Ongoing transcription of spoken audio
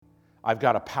I've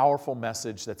got a powerful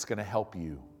message that's going to help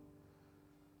you.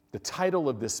 The title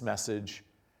of this message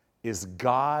is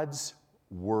God's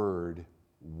Word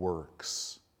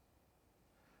Works.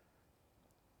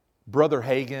 Brother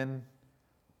Hagin,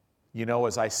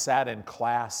 as I sat in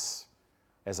class,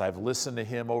 as I've listened to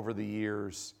him over the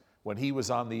years, when he was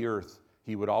on the earth,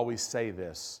 he would always say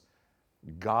this: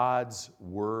 God's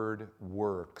Word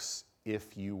works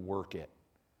if you work it.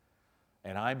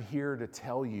 And I'm here to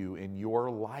tell you, in your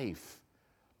life,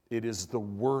 it is the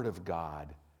Word of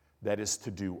God that is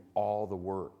to do all the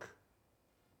work.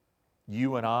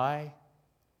 You and I,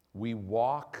 we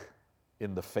walk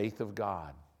in the faith of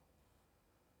God,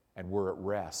 and we're at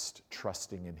rest,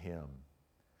 trusting in Him.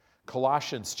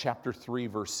 Colossians chapter 3,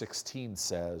 verse 16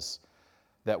 says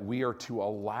that we are to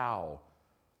allow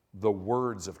the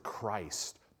words of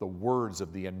Christ, the words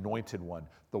of the Anointed One,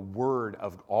 the Word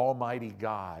of Almighty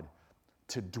God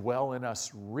to dwell in us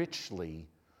richly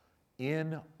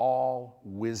in all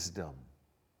wisdom.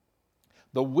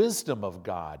 The wisdom of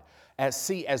God.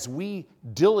 As we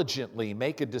diligently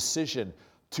make a decision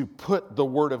to put the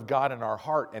Word of God in our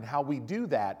heart, and how we do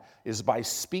that is by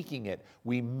speaking it.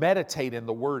 We meditate in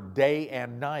the Word day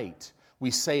and night.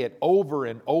 We say it over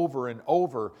and over and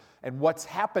over. And what's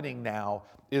happening now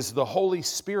is the Holy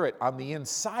Spirit on the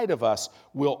inside of us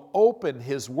will open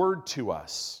His Word to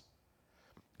us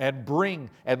and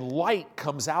light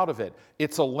comes out of it.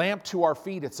 It's a lamp to our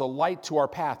feet. It's a light to our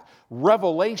path.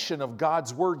 Revelation of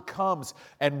God's Word comes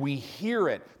and we hear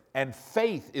it. And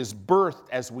faith is birthed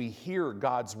as we hear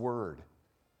God's Word.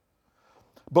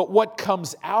 But what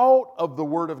comes out of the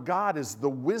Word of God is the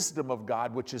wisdom of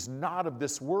God, which is not of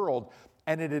this world.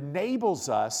 And it enables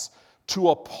us to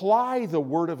apply the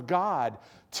Word of God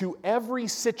to every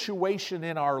situation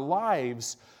in our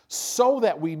lives so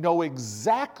that we know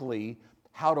exactly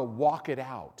how to walk it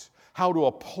out, how to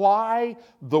apply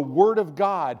the Word of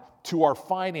God to our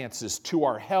finances, to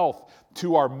our health,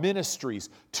 to our ministries,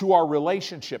 to our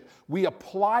relationship. We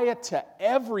apply it to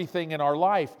everything in our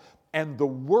life, and the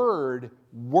Word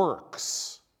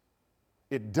works.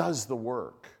 It does the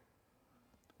work.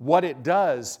 What it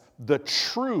does, the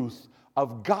truth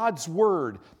of God's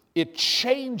Word, it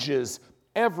changes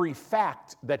every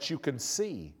fact that you can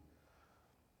see.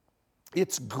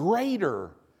 It's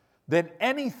greater than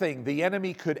anything the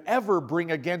enemy could ever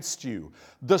bring against you.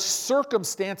 The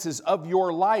circumstances of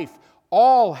your life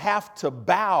all have to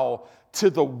bow to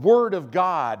the Word of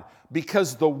God,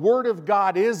 because the Word of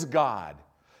God is God.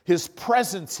 His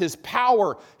presence, His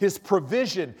power, His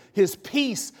provision, His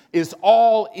peace is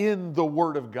all in the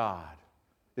Word of God.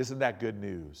 Isn't that good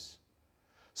news?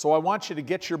 So I want you to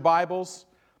get your Bibles,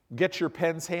 get your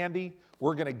pens handy.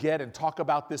 We're going to get and talk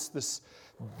about this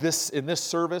in this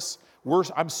service.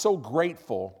 I'm so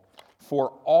grateful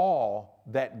for all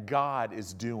that God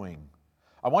is doing.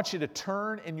 I want you to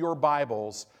turn in your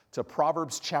Bibles to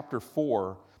Proverbs chapter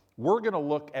 4. We're going to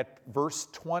look at verse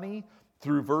 20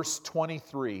 through verse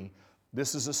 23.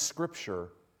 This is a scripture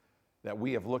that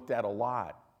we have looked at a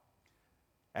lot.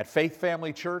 At Faith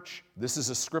Family Church, this is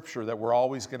a scripture that we're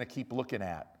always going to keep looking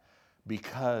at,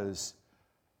 because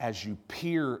as you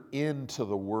peer into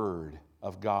the Word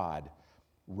of God,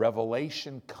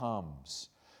 revelation comes.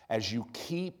 As you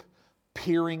keep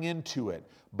peering into it,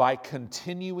 by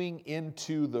continuing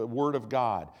into the Word of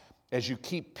God, as you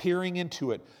keep peering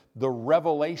into it, the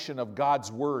revelation of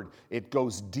God's Word, it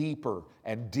goes deeper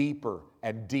and deeper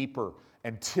and deeper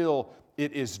until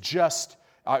it is just,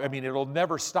 it'll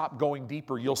never stop going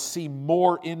deeper. You'll see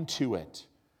more into it.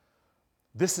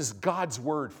 This is God's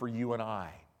Word for you and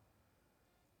I.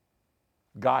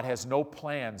 God has no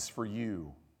plans for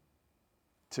you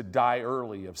to die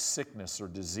early of sickness or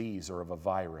disease or of a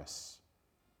virus.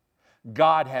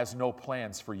 God has no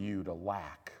plans for you to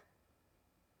lack.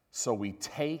 So we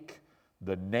take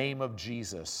the name of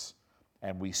Jesus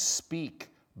and we speak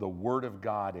the Word of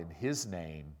God in His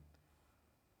name,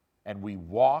 and we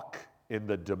walk in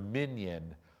the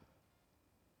dominion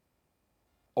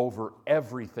over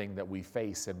everything that we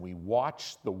face, and we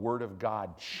watch the Word of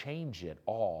God change it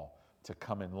all to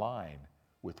come in line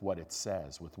with what it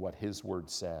says, with what His Word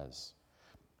says.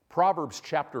 Proverbs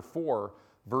chapter 4,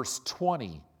 verse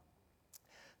 20.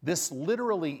 This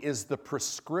literally is the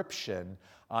prescription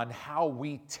on how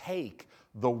we take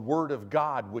the Word of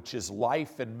God, which is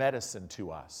life and medicine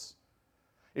to us.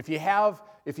 If you have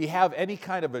any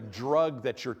kind of a drug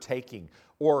that you're taking,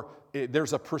 or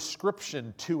there's a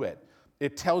prescription to it,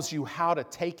 it tells you how to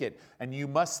take it, and you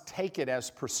must take it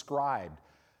as prescribed.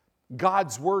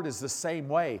 God's Word is the same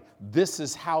way. This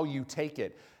is how you take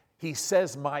it. He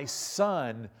says, "My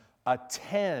son,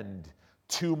 attend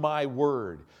to my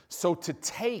word. So to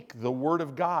take the word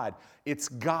of God, it's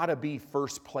got to be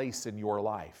first place in your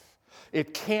life.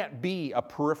 It can't be a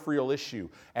peripheral issue.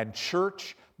 And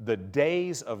church, the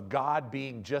days of God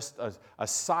being just a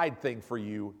side thing for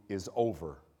you is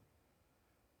over.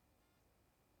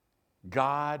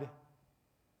 God,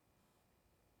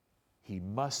 He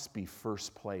must be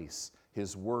first place.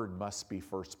 His word must be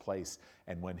first place.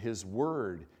 And when His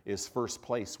word is first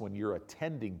place, when you're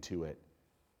attending to it,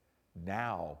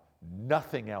 now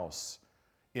nothing else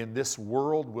in this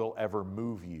world will ever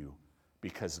move you,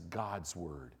 because God's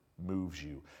word moves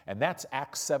you. And that's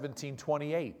Acts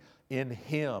 17:28. In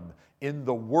Him, in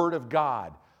the word of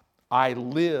God, I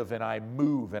live and I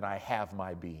move and I have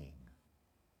my being.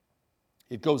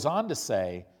 It goes on to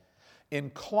say,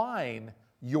 incline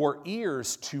your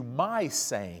ears to my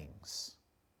sayings.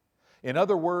 In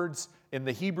other words, in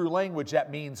the Hebrew language,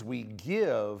 that means we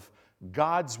give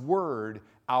God's word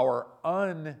our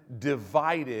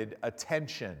undivided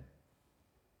attention.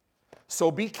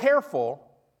 So be careful.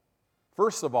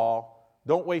 First of all,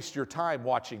 don't waste your time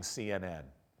watching CNN.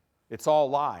 It's all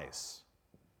lies.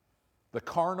 The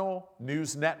carnal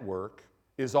news network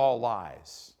is all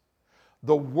lies.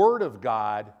 The Word of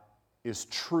God is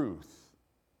truth.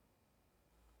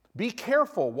 Be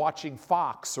careful watching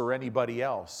Fox or anybody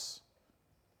else,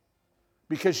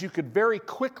 because you could very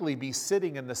quickly be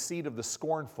sitting in the seat of the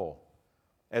scornful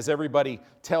as everybody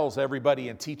tells everybody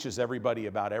and teaches everybody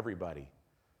about everybody.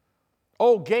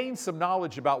 Oh, gain some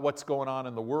knowledge about what's going on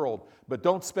in the world, but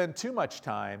don't spend too much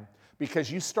time,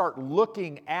 because you start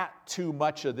looking at too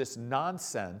much of this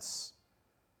nonsense,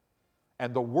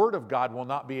 and the Word of God will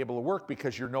not be able to work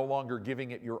because you're no longer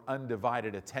giving it your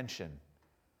undivided attention.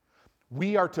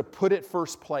 We are to put it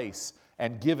first place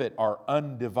and give it our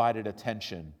undivided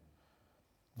attention.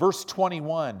 Verse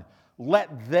 21,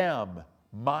 let them,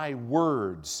 my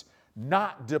words,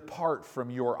 not depart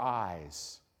from your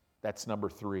eyes. That's number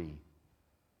 3.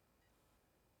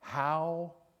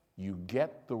 How you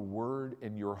get the word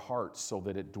in your heart so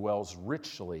that it dwells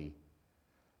richly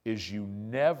is you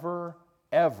never,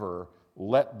 ever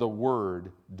let the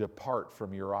word depart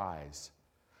from your eyes.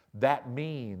 That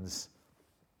means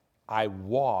I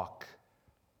walk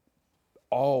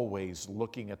always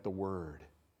looking at the word.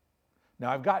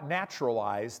 Now, I've got natural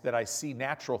eyes that I see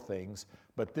natural things,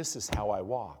 but this is how I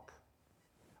walk.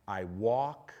 I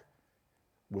walk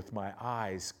with my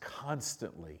eyes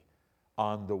constantly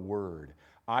on the Word.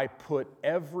 I put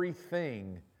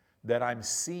everything that I'm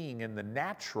seeing in the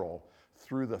natural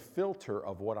through the filter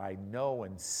of what I know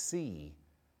and see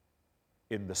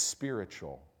in the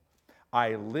spiritual.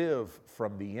 I live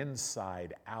from the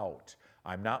inside out.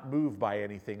 I'm not moved by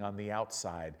anything on the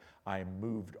outside. I'm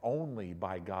moved only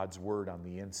by God's Word on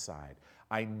the inside.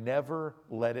 I never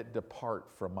let it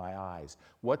depart from my eyes.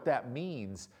 What that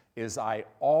means is I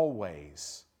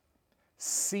always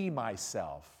see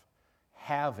myself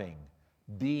having,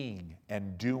 being,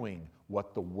 and doing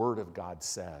what the Word of God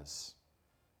says.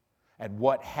 And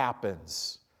what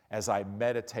happens as I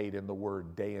meditate in the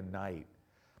Word day and night?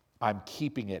 I'm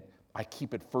keeping it. I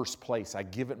keep it first place. I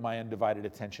give it my undivided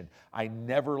attention. I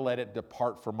never let it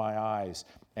depart from my eyes.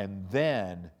 And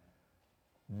then,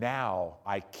 now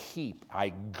I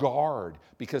guard,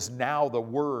 because now the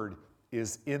Word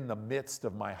is in the midst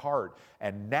of my heart.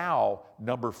 And now,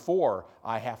 number 4,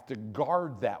 I have to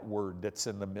guard that Word that's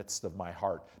in the midst of my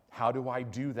heart. How do I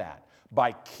do that?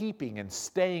 By keeping and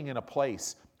staying in a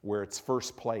place where it's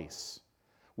first place,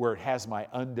 where it has my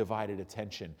undivided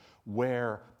attention,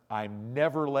 where I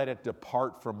never let it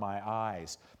depart from my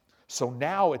eyes. So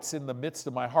now it's in the midst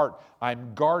of my heart.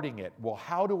 I'm guarding it. Well,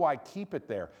 how do I keep it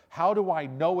there? How do I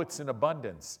know it's in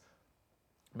abundance?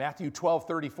 Matthew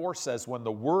 12:34 says, when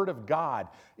the Word of God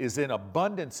is in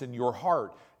abundance in your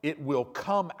heart, it will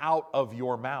come out of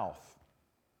your mouth.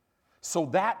 So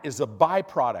that is a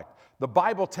byproduct. The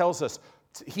Bible tells us,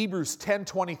 Hebrews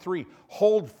 10:23,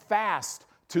 hold fast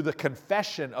to the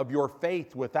confession of your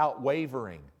faith without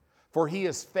wavering, for He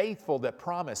is faithful that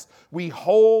promised. We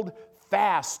hold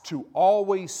fast to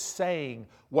always saying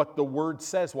what the Word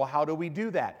says. Well, how do we do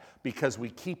that? Because we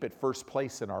keep it first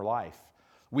place in our life.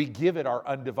 We give it our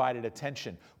undivided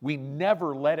attention. We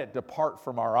never let it depart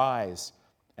from our eyes.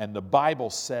 And the Bible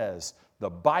says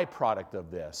the byproduct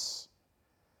of this,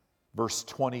 verse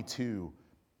 22,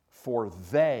 for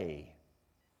they,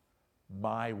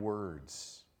 my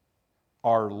words,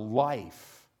 are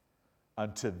life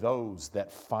unto those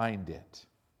that find it,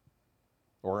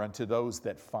 or unto those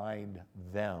that find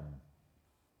them.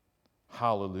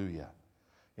 Hallelujah.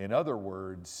 In other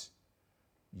words,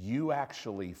 you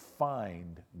actually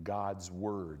find God's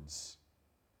words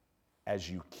as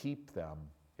you keep them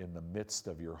in the midst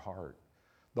of your heart.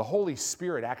 The Holy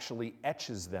Spirit actually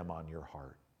etches them on your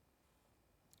heart.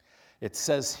 It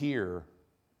says here,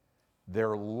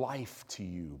 they're life to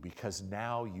you because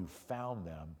now you've found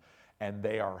them and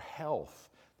they are health.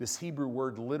 This Hebrew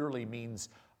word literally means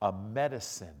a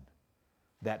medicine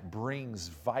that brings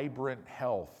vibrant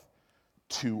health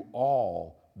to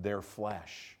all their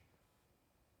flesh.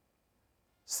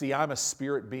 See, I'm a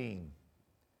spirit being.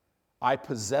 I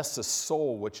possess a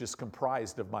soul which is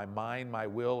comprised of my mind, my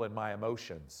will, and my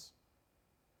emotions.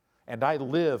 And I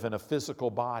live in a physical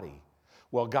body.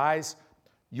 Well, guys,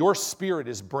 your spirit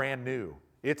is brand new.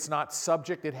 It's not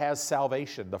subject, it has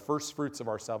salvation, the first fruits of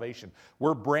our salvation.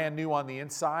 We're brand new on the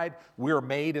inside. We're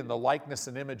made in the likeness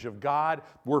and image of God.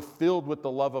 We're filled with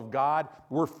the love of God.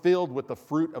 We're filled with the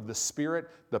fruit of the Spirit,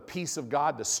 the peace of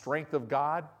God, the strength of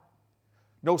God.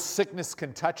 No sickness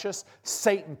can touch us.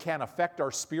 Satan can't affect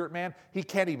our spirit, man. He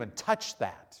can't even touch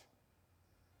that,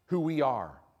 who we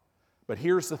are. But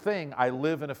here's the thing, I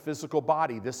live in a physical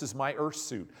body. This is my earth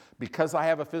suit. Because I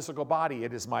have a physical body,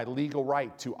 it is my legal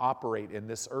right to operate in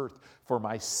this earth for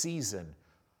my season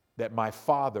that my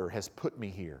Father has put me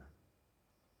here.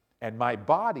 And my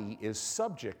body is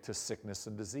subject to sickness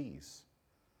and disease.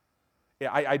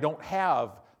 I don't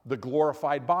have the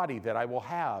glorified body that I will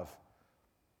have,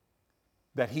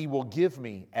 that He will give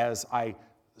me as I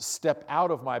step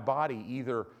out of my body,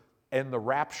 either in the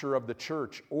rapture of the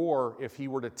church, or if He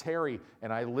were to tarry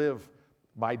and I live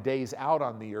my days out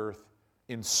on the earth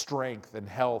in strength and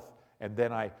health, and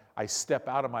then I step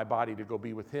out of my body to go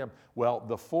be with Him. Well,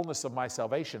 the fullness of my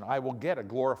salvation, I will get a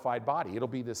glorified body. It'll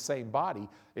be the same body,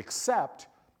 except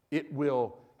it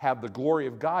will have the glory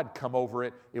of God come over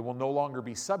it. It will no longer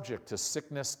be subject to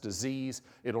sickness, disease.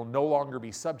 It'll no longer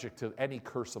be subject to any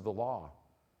curse of the law.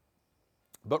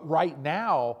 But right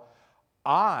now,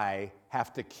 I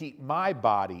have to keep my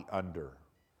body under.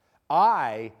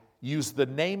 I use the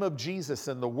name of Jesus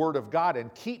and the Word of God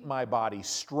and keep my body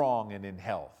strong and in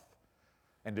health.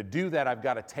 And to do that, I've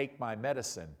got to take my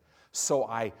medicine. So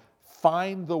I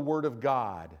find the Word of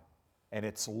God, and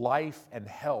it's life and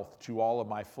health to all of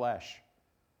my flesh.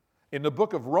 In the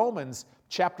book of Romans,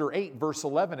 chapter 8, verse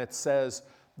 11, it says,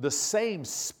 the same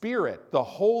Spirit, the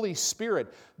Holy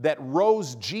Spirit that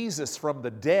rose Jesus from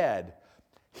the dead,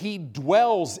 He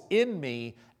dwells in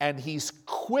me and He's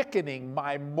quickening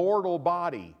my mortal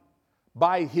body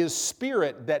by His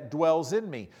Spirit that dwells in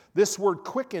me. This word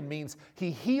quicken means He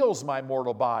heals my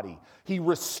mortal body. He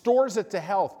restores it to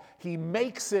health. He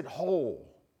makes it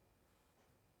whole.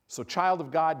 So, child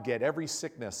of God, get every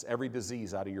sickness, every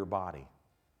disease out of your body.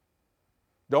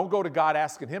 Don't go to God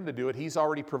asking Him to do it. He's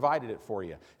already provided it for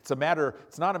you. It's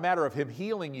not a matter of Him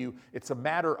healing you. It's a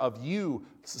matter of you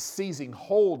seizing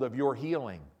hold of your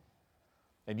healing.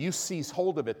 And you seize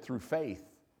hold of it through faith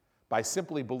by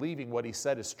simply believing what He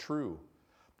said is true.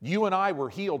 You and I were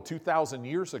healed 2,000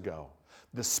 years ago.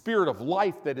 The Spirit of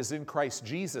life that is in Christ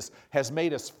Jesus has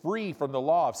made us free from the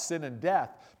law of sin and death.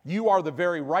 You are the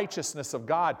very righteousness of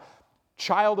God.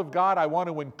 Child of God, I want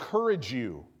to encourage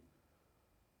you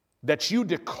that you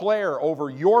declare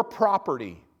over your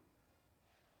property,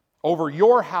 over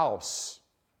your house,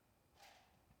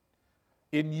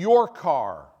 in your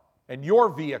car and your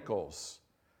vehicles,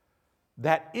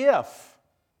 that if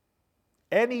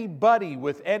anybody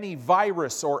with any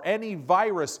virus,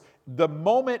 the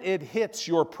moment it hits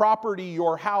your property,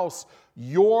 your house,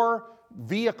 your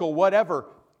vehicle, whatever,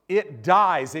 it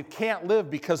dies. It can't live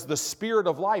because the Spirit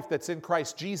of life that's in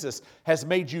Christ Jesus has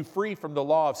made you free from the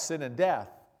law of sin and death.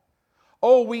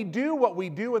 Oh, we do what we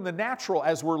do in the natural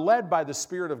as we're led by the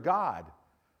Spirit of God.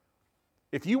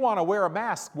 If you want to wear a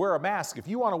mask, wear a mask. If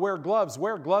you want to wear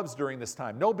gloves during this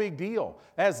time. No big deal.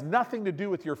 It has nothing to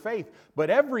do with your faith, but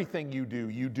everything you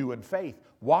do in faith.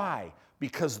 Why?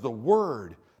 Because the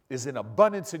Word is in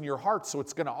abundance in your heart, so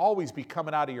it's going to always be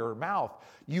coming out of your mouth.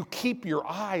 You keep your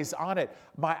eyes on it.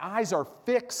 My eyes are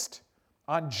fixed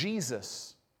on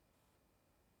Jesus.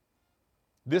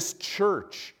 This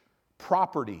church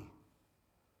property,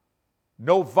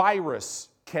 no virus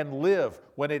can live.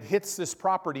 When it hits this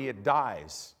property, it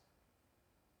dies.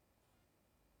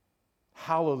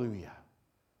 Hallelujah.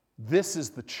 This is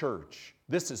the church.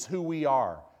 This is who we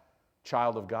are,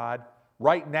 child of God.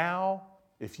 Right now,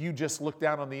 if you just look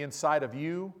down on the inside of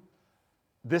you,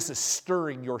 this is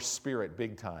stirring your spirit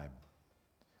big time.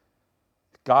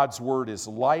 God's word is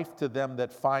life to them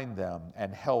that find them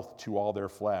and health to all their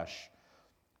flesh.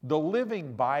 The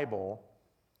Living Bible,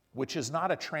 which is not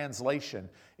a translation,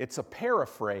 it's a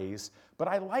paraphrase, but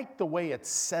I like the way it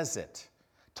says it.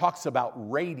 It talks about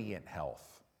radiant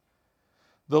health.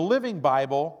 The Living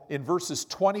Bible in verses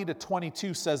 20 to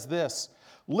 22 says this,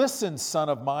 Listen, son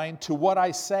of mine, to what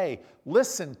I say.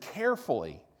 Listen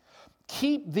carefully.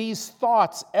 Keep these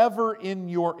thoughts ever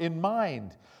in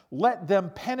mind. Let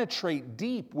them penetrate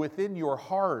deep within your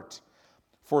heart,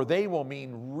 for they will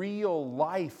mean real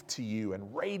life to you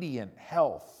and radiant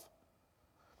health.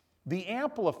 The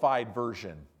Amplified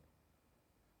Version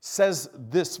says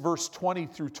this, verse 20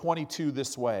 through 22,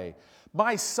 this way.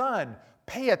 My son,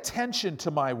 pay attention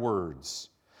to my words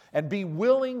and be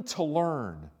willing to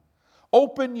learn.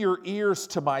 Open your ears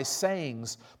to my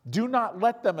sayings. Do not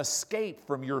let them escape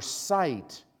from your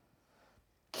sight.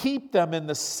 Keep them in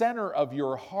the center of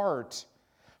your heart,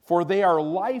 for they are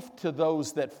life to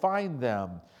those that find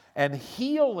them, and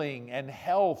healing and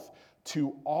health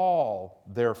to all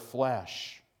their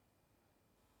flesh.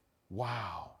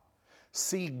 Wow.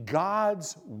 See,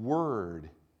 God's word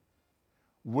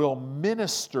will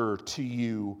minister to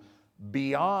you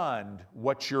beyond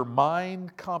what your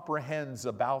mind comprehends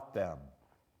about them.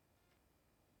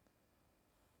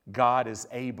 God is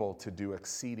able to do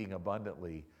exceeding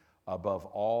abundantly above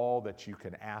all that you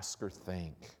can ask or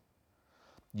think.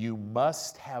 You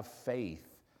must have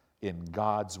faith in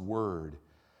God's word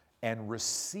and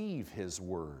receive his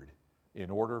word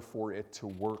in order for it to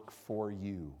work for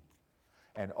you.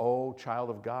 And oh, child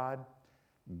of God,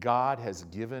 God has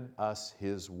given us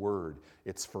his word.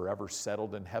 It's forever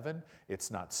settled in heaven.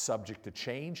 It's not subject to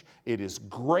change. It is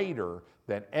greater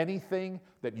than anything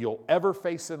that you'll ever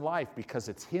face in life because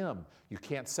it's him. You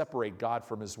can't separate God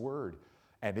from his word.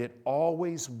 And it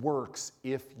always works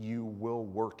if you will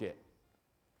work it.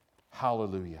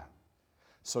 Hallelujah.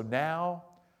 So now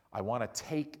I want to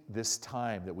take this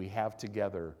time that we have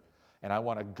together and I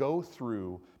want to go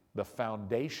through the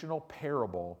foundational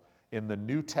parable in the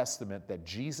New Testament that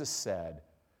Jesus said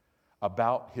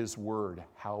about his word,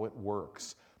 how it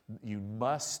works. You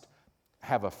must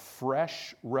have a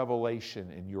fresh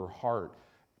revelation in your heart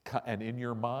and in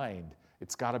your mind.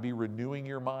 It's got to be renewing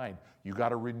your mind. You got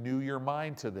to renew your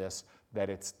mind to this, that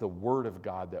it's the word of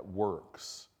God that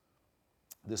works.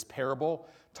 This parable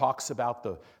talks about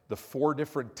the 4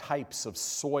 different types of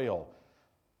soil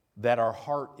that our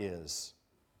heart is.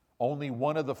 Only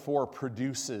one of the 4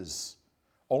 produces.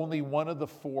 Only one of the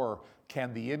 4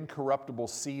 can the incorruptible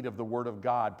seed of the Word of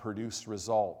God produce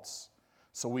results.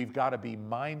 So we've got to be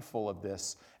mindful of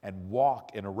this and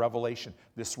walk in a revelation.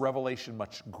 This revelation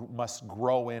must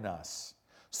grow in us.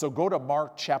 So go to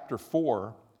Mark chapter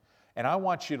 4, and I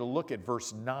want you to look at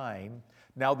verse 9.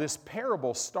 Now this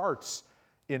parable starts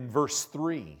in verse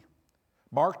 3.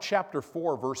 Mark chapter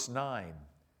 4, verse 9.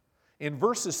 In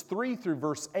verses 3 through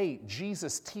verse 8,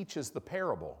 Jesus teaches the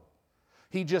parable.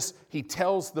 He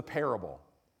tells the parable.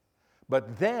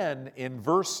 But then in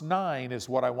verse 9 is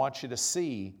what I want you to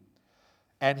see.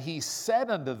 And he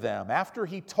said unto them, after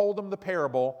he told them the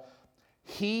parable,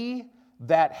 he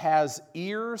that has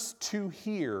ears to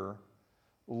hear,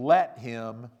 let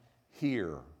him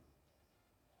hear.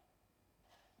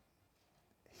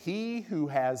 He who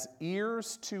has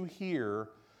ears to hear,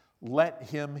 let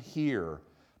him hear.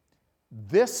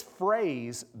 This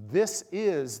phrase, this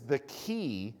is the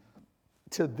key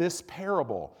to this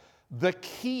parable. The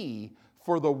key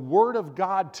for the Word of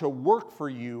God to work for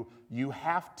you, you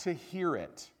have to hear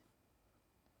it.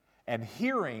 And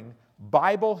hearing,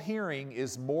 Bible hearing,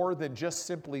 is more than just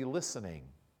simply listening.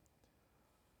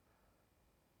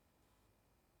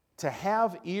 To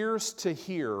have ears to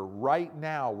hear right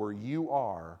now where you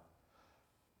are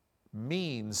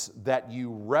means that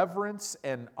you reverence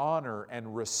and honor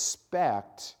and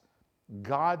respect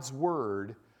God's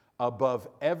Word above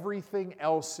everything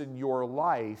else in your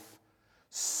life,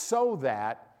 so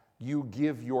that you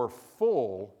give your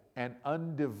full and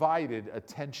undivided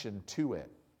attention to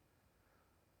it.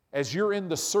 As you're in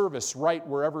the service, right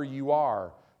wherever you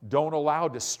are, don't allow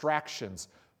distractions.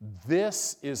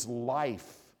 This is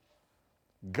life.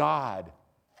 God,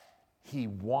 he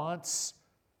wants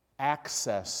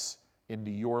access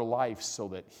into your life so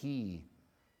that he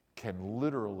can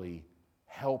literally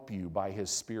help you by his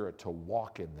Spirit to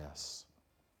walk in this.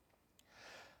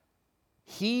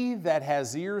 He that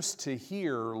has ears to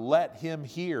hear, let him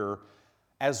hear.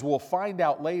 As we'll find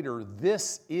out later,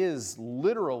 this is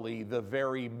literally the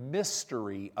very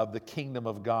mystery of the kingdom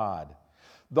of God.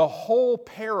 The whole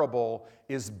parable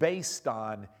is based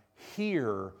on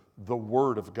hear the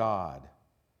word of God.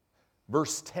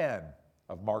 Verse 10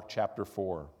 of Mark chapter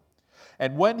 4.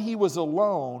 And when he was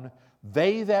alone,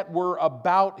 they that were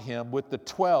about him with the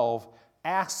 12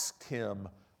 asked him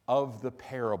of the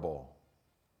parable.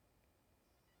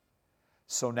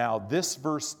 So now this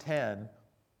verse 10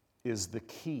 is the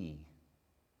key.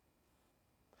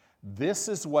 This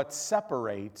is what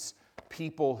separates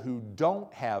people who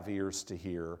don't have ears to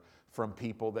hear from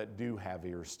people that do have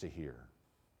ears to hear.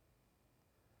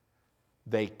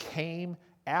 They came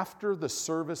after the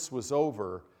service was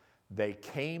over, they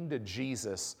came to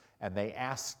Jesus and they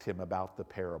asked him about the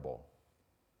parable.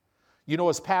 You know,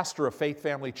 as pastor of Faith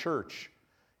Family Church,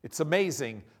 it's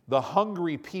amazing, the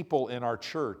hungry people in our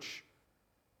church,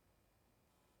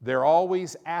 they're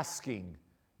always asking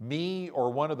me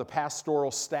or one of the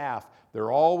pastoral staff,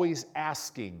 they're always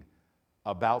asking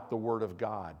about the Word of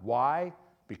God. Why?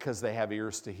 Because they have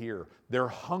ears to hear. They're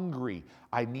hungry.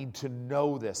 I need to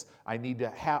know this. I need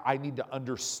to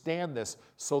understand this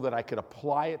so that I can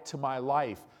apply it to my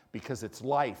life, because it's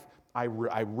life. I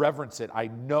reverence it. I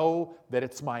know that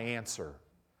it's my answer.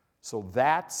 So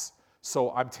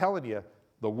I'm telling you,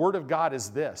 the Word of God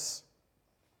is this.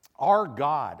 Our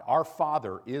God, our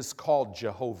Father, is called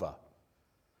Jehovah.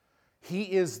 He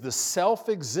is the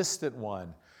self-existent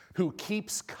one who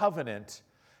keeps covenant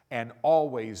and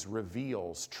always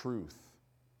reveals truth.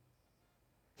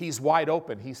 He's wide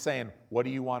open. He's saying, what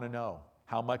do you want to know?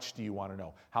 How much do you want to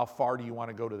know? How far do you want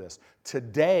to go to this?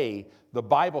 Today, the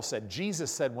Bible said,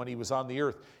 Jesus said when he was on the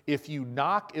earth, if you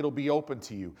knock, it'll be open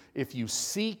to you. If you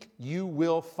seek, you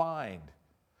will find.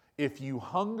 If you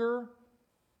hunger,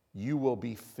 you will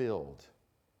be filled.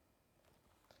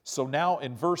 So now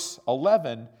in verse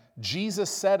 11, Jesus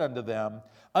said unto them,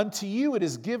 unto you it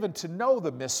is given to know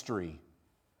the mystery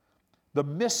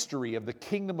of the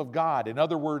kingdom of God. In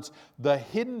other words, the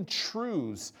hidden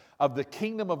truths of the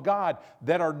kingdom of God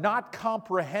that are not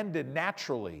comprehended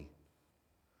naturally.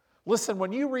 Listen,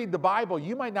 when you read the Bible,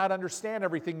 you might not understand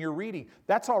everything you're reading.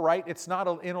 That's all right. It's not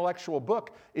an intellectual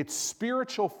book. It's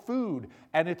spiritual food,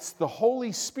 and it's the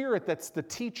Holy Spirit that's the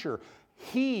teacher.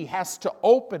 He has to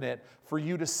open it for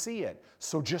you to see it.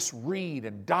 So just read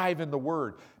and dive in the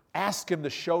Word. Ask Him to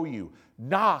show you.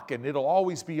 Knock, and it'll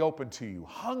always be open to you.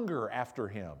 Hunger after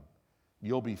Him.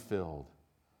 You'll be filled.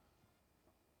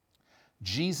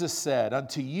 Jesus said,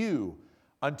 unto you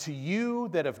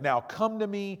that have now come to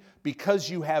me, because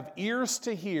you have ears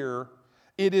to hear,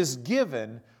 it is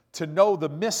given to know the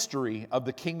mystery of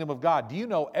the kingdom of God. Do you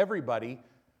know everybody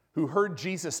who heard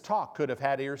Jesus talk could have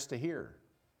had ears to hear?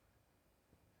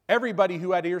 Everybody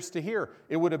who had ears to hear,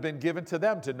 it would have been given to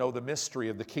them to know the mystery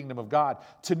of the kingdom of God,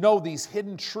 to know these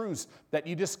hidden truths that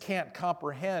you just can't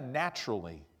comprehend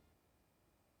naturally.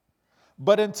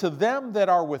 But unto them that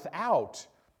are without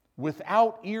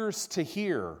ears to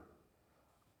hear,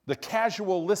 the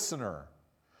casual listener,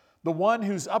 the one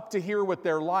who's up to here with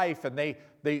their life, and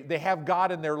they have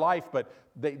God in their life, but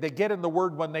they get in the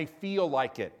Word when they feel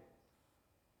like it.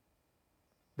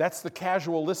 That's the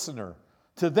casual listener.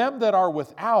 To them that are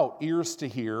without ears to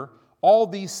hear, all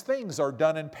these things are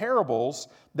done in parables,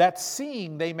 that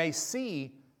seeing they may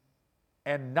see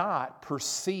and not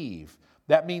perceive.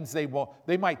 That means they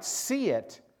might see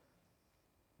it,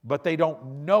 but they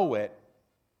don't know it,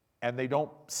 and they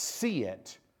don't see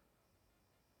it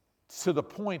to the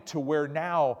point to where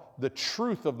now the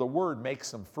truth of the Word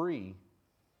makes them free.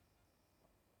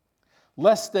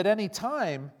 Lest at any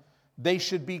time they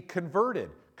should be converted.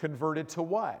 Converted to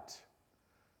what?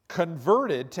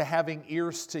 Converted to having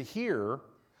ears to hear,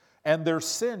 and their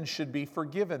sins should be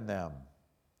forgiven them.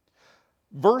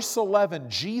 Verse 11,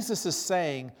 Jesus is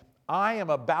saying, I am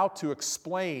about to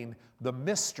explain the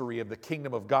mystery of the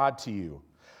kingdom of God to you.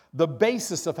 The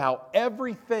basis of how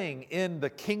everything in the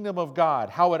kingdom of God,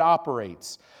 how it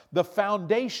operates. The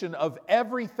foundation of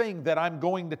everything that I'm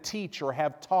going to teach or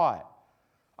have taught.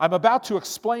 I'm about to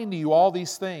explain to you all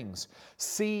these things.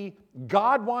 See,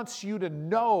 God wants you to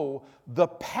know the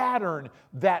pattern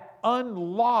that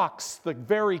unlocks the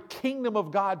very kingdom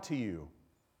of God to you.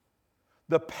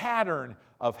 The pattern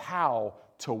of how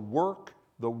to work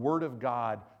the Word of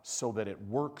God so that it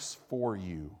works for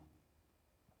you.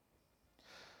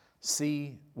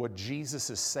 See, what Jesus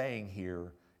is saying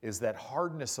here is that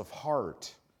hardness of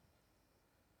heart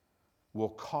will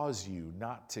cause you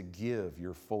not to give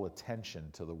your full attention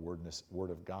to the Word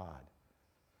of God.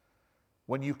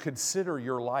 When you consider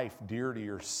your life dear to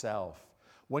yourself,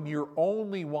 when you're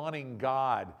only wanting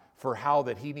God for how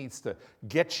that He needs to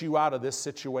get you out of this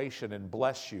situation and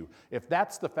bless you, if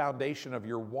that's the foundation of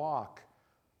your walk,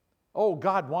 oh,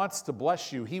 God wants to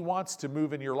bless you. He wants to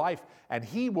move in your life, and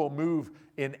He will move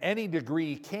in any degree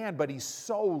He can, but He's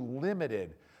so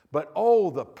limited. But oh,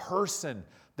 the person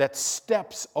that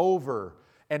steps over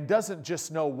and doesn't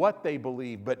just know what they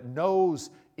believe, but knows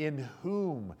in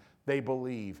whom they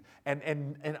believe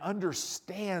and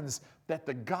understands that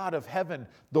the God of heaven,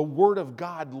 the Word of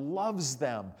God, loves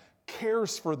them,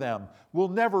 cares for them, will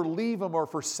never leave them or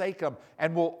forsake them,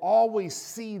 and will always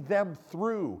see them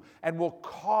through, and will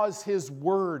cause His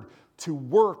Word to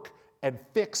work and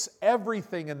fix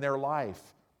everything in their life,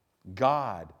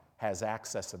 God has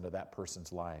access into that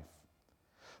person's life.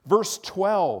 Verse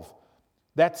 12,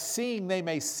 that seeing they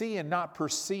may see and not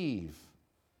perceive,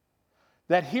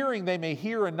 that hearing they may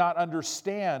hear and not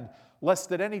understand,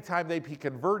 lest at any time they be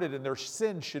converted and their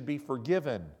sins should be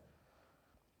forgiven.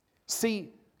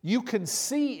 See, you can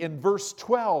see in verse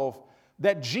 12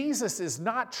 that Jesus is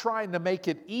not trying to make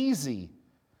it easy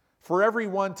for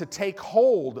everyone to take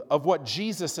hold of what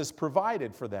Jesus has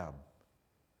provided for them.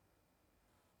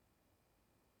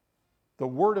 The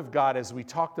Word of God, as we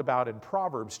talked about in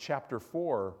Proverbs chapter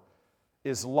 4,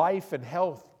 is life and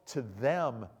health to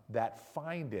them that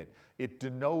find it. It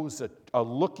denotes a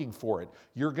looking for it.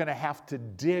 You're going to have to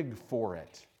dig for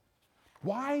it.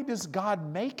 Why does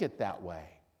God make it that way?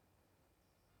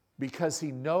 Because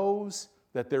He knows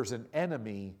that there's an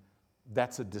enemy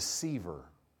that's a deceiver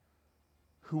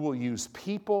who will use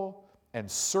people and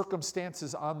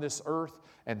circumstances on this earth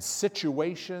and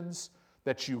situations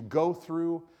that you go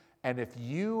through. And if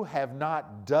you have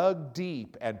not dug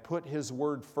deep and put His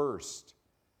Word first,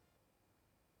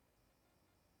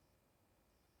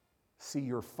 see,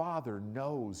 your Father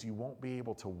knows you won't be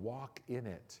able to walk in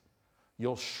it.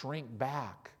 You'll shrink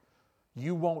back.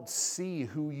 You won't see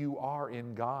who you are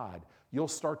in God. You'll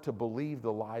start to believe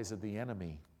the lies of the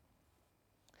enemy.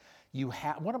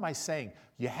 What am I saying?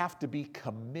 You have to be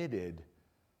committed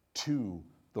to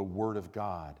the Word of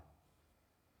God.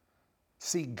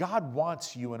 See, God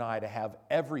wants you and I to have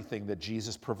everything that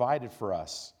Jesus provided for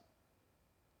us.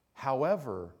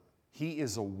 However, He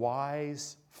is a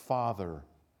wise Father,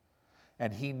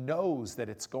 and He knows that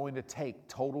it's going to take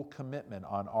total commitment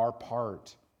on our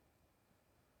part.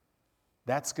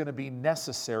 That's going to be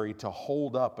necessary to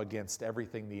hold up against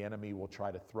everything the enemy will try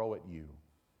to throw at you.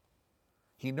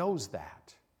 He knows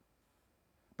that.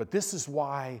 But this is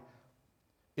why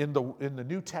in the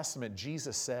New Testament,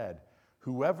 Jesus said,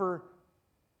 whoever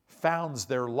founds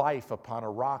their life upon a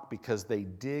rock because they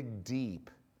dig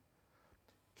deep,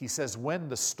 He says, when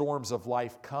the storms of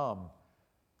life come,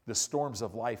 the storms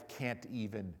of life can't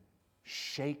even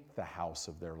shake the house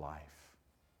of their life.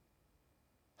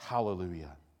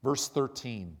 Hallelujah. Verse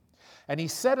 13, and He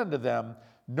said unto them,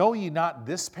 know ye not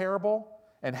this parable?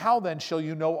 And how then shall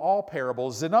you know all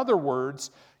parables? In other words,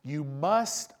 you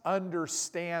must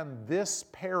understand this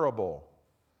parable.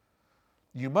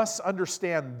 You must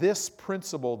understand this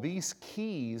principle, these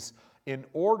keys, in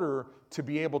order to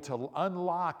be able to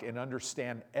unlock and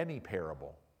understand any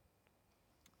parable.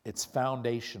 It's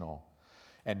foundational.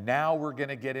 And now we're going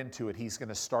to get into it. He's going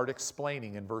to start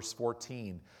explaining in verse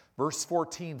 14. Verse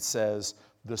 14 says,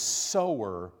 the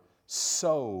sower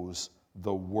sows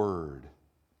the word.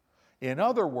 In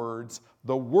other words,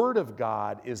 the Word of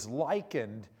God is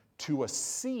likened to a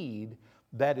seed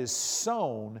that is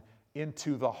sown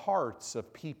into the hearts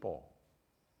of people.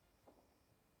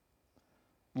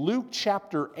 Luke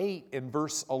chapter 8 and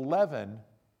verse 11,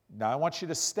 now I want you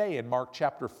to stay in Mark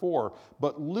chapter 4,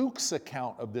 but Luke's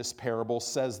account of this parable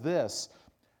says this,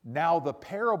 now the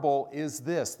parable is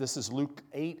this is Luke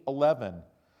 8:11,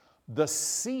 the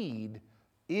seed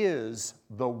is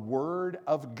the Word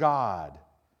of God.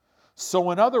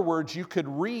 So in other words, you could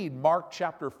read Mark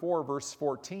chapter 4 verse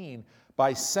 14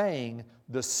 by saying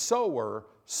the sower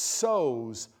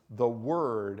sows the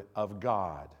Word of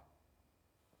God.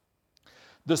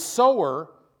 The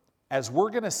sower, as we're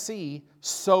going to see,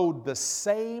 sowed the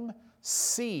same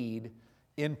seed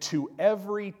into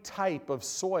every type of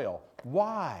soil.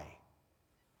 Why?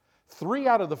 3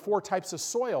 out of the 4 types of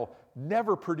soil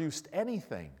never produced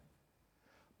anything.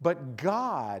 But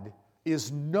God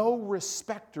is no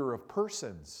respecter of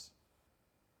persons.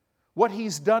 What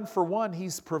He's done for one,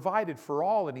 He's provided for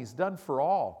all, and He's done for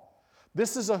all.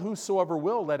 This is a whosoever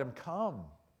will, let him come.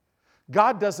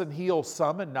 God doesn't heal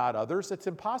some and not others. It's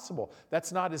impossible.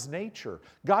 That's not His nature.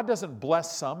 God doesn't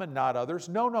bless some and not others.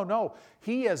 No.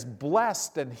 He has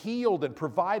blessed and healed and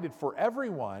provided for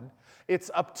everyone.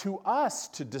 It's up to us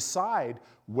to decide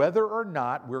whether or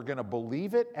not we're going to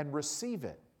believe it and receive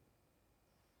it.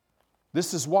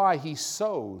 This is why He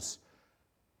sows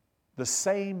the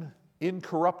same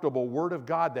incorruptible Word of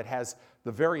God that has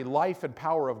the very life and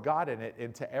power of God in it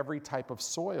into every type of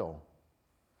soil.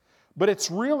 But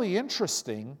it's really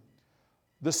interesting.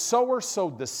 The sower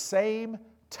sowed the same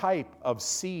type of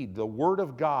seed, the Word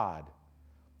of God,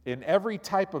 in every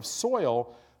type of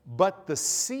soil, but the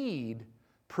seed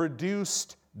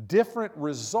produced different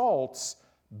results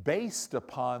based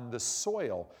upon the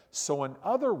soil. So in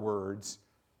other words,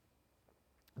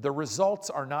 The results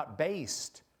are not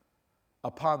based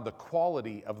upon the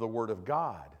quality of the Word of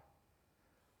God.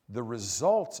 The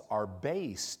results are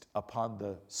based upon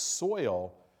the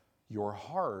soil, your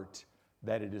heart,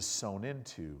 that it is sown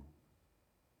into.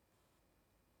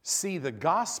 See, the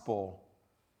gospel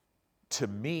to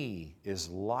me is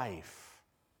life.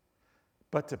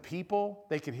 But to people,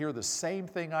 they can hear the same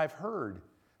thing I've heard,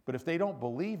 but if they don't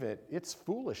believe it, it's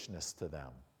foolishness to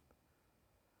them.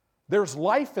 There's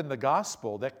life in the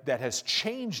gospel that has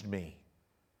changed me.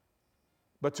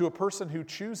 But to a person who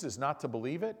chooses not to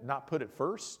believe it, not put it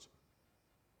first,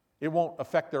 it won't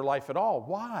affect their life at all.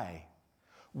 Why?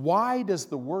 Why does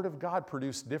the Word of God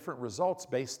produce different results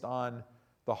based on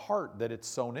the heart that it's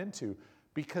sown into?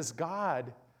 Because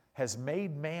God has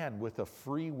made man with a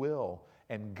free will,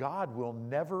 and God will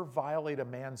never violate a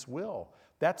man's will.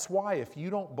 That's why if you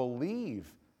don't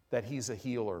believe that He's a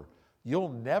healer, you'll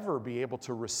never be able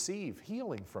to receive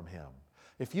healing from Him.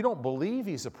 If you don't believe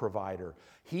He's a provider,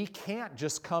 He can't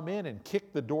just come in and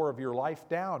kick the door of your life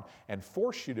down and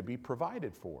force you to be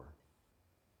provided for.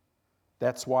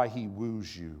 That's why He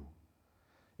woos you.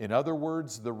 In other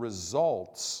words, the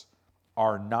results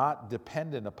are not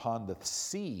dependent upon the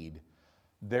seed,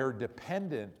 they're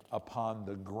dependent upon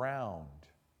the ground.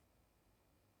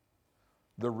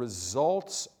 The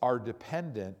results are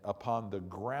dependent upon the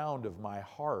ground of my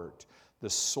heart, the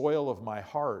soil of my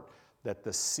heart that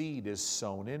the seed is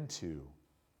sown into.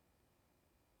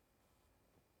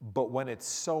 But when it's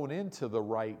sown into the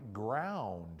right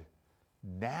ground,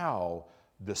 now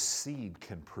the seed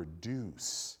can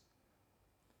produce.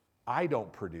 I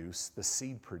don't produce, the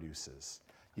seed produces.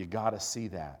 You got to see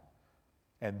that.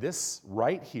 And this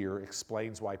right here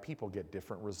explains why people get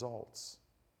different results.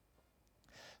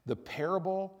 The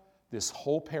parable, this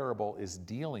whole parable is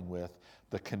dealing with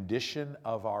the condition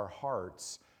of our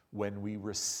hearts when we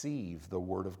receive the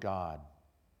Word of God.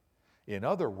 In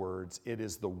other words, it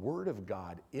is the Word of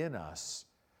God in us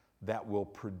that will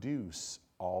produce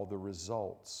all the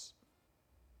results.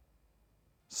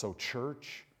 So,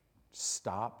 church,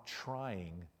 stop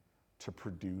trying to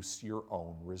produce your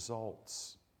own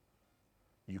results.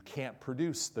 You can't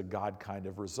produce the God kind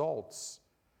of results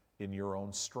in your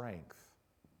own strength.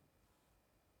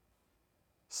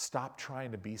 Stop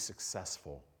trying to be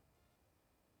successful,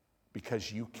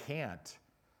 because you can't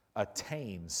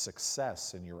attain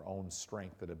success in your own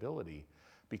strength and ability,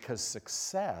 because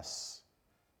success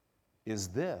is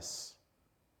this: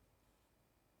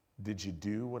 did you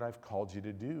do what I've called you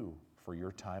to do for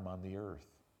your time on the earth?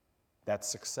 That's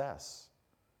success.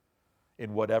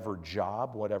 In whatever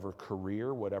job, whatever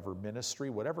career, whatever ministry,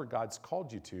 whatever God's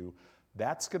called you to,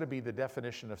 that's going to be the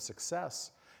definition of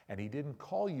success. And He didn't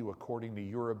call you according to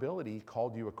your ability, He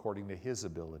called you according to His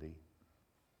ability.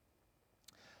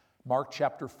 Mark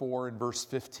chapter 4 and verse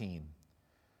 15.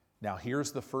 Now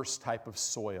here's the first type of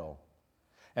soil.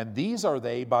 And these are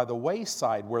they by the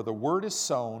wayside where the word is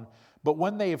sown, but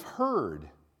when they have heard,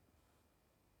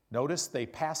 notice they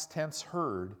past tense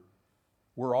heard,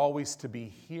 we're always to be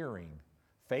hearing.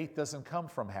 Faith doesn't come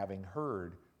from having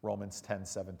heard, Romans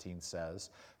 10:17 says.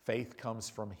 Faith comes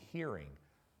from hearing,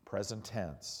 present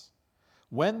tense.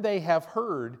 When they have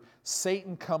heard,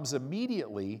 Satan comes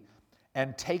immediately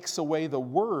and takes away the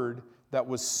word that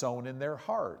was sown in their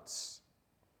hearts.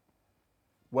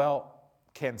 Well,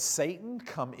 can Satan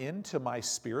come into my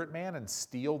spirit man and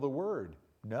steal the word?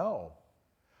 No.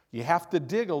 You have to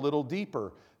dig a little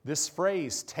deeper. This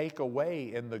phrase, take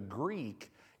away, in the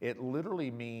Greek, it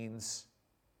literally means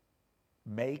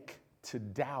make to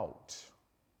doubt.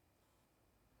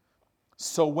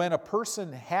 So when a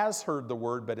person has heard the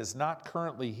word but is not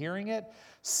currently hearing it,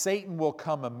 Satan will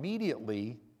come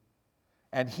immediately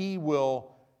and he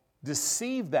will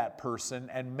deceive that person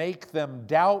and make them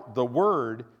doubt the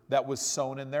word that was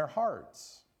sown in their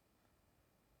hearts.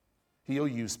 He'll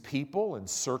use people and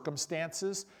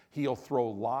circumstances. He'll throw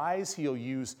lies. He'll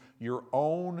use your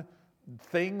own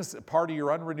things, part of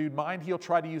your unrenewed mind. He'll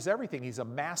try to use everything. He's a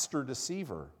master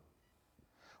deceiver.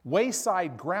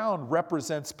 Wayside ground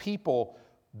represents people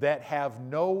that have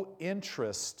no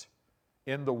interest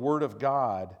in the Word of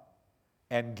God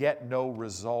and get no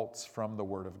results from the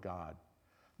Word of God.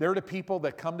 They're the people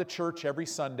that come to church every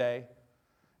Sunday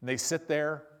and they sit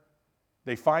there.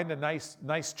 They find a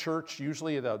nice church,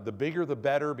 usually the bigger the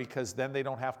better, because then they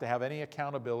don't have to have any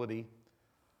accountability.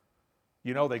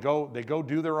 You know, they go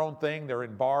do their own thing. They're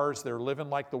in bars. They're living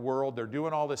like the world. They're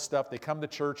doing all this stuff. They come to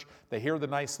church. They hear the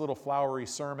nice little flowery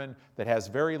sermon that has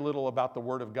very little about the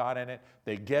Word of God in it.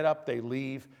 They get up, they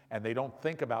leave, and they don't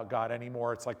think about God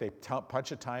anymore. It's like they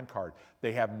punch a time card.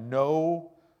 They have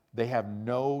no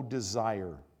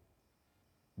desire.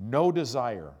 No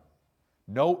desire.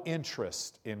 no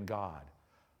interest in God,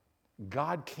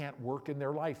 God can't work in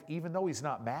their life, even though He's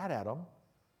not mad at them.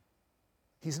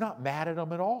 He's not mad at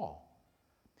them at all.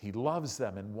 He loves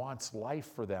them and wants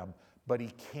life for them, but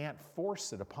He can't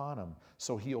force it upon them.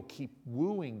 So He'll keep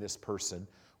wooing this person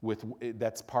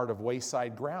that's part of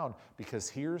wayside ground, because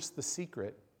here's the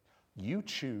secret. You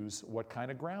choose what kind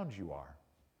of ground you are.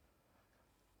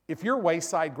 If you're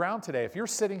wayside ground today, if you're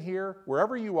sitting here,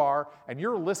 wherever you are, and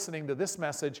you're listening to this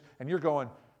message, and you're going,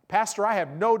 Pastor, I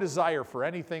have no desire for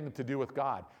anything to do with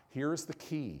God. Here's the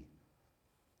key.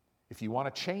 If you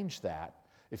want to change that,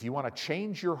 if you want to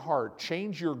change your heart,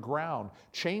 change your ground,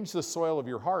 change the soil of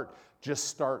your heart, just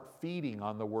start feeding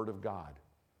on the Word of God.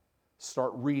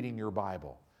 Start reading your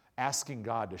Bible, asking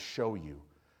God to show you.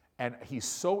 And He's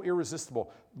so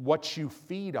irresistible. What you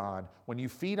feed on, when you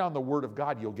feed on the Word of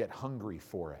God, you'll get hungry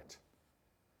for it.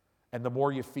 And the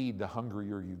more you feed, the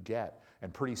hungrier you get.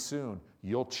 And pretty soon,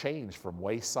 you'll change from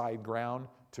wayside ground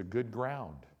to good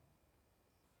ground.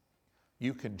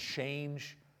 You can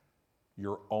change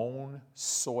your own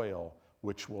soil,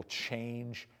 which will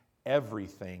change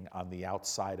everything on the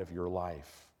outside of your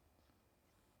life.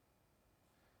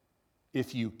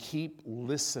 If you keep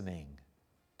listening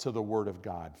to the Word of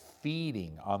God,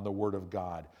 feeding on the Word of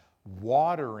God,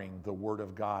 watering the Word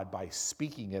of God by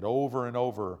speaking it over and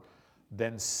over,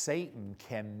 then Satan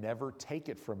can never take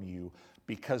it from you,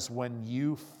 because when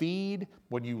you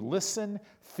listen,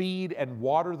 feed, and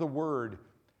water the Word,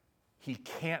 he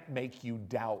can't make you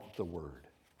doubt the Word.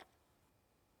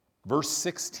 Verse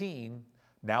 16,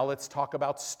 now let's talk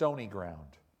about stony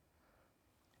ground.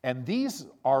 And these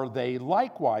are they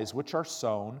likewise which are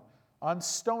sown on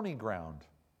stony ground,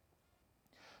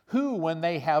 who, when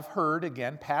they have heard,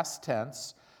 again, past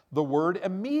tense, the word,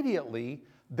 immediately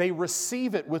they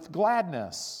receive it with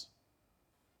gladness.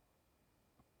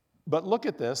 But look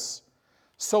at this.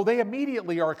 So they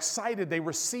immediately are excited, they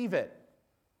receive it.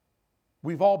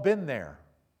 We've all been there.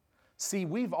 See,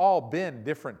 we've all been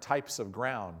different types of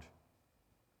ground.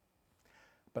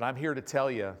 But I'm here to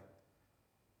tell you,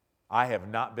 I have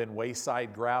not been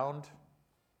wayside ground.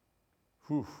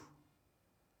 Whew.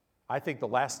 I think the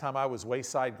last time I was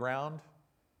wayside ground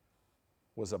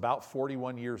was about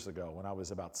 41 years ago, when I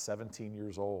was about 17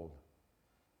 years old.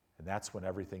 And that's when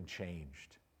everything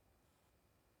changed.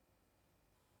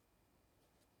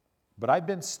 But I've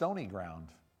been stony ground.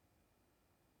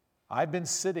 I've been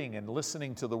sitting and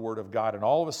listening to the Word of God, and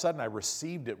all of a sudden I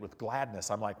received it with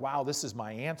gladness. I'm like, wow, this is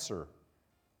my answer.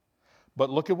 But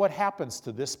look at what happens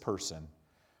to this person.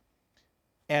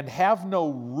 And have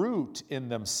no root in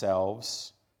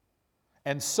themselves,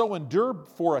 and so endure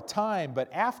for a time,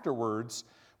 but afterwards,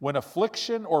 when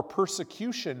affliction or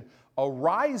persecution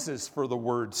arises for the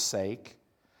word's sake,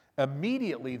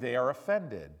 immediately they are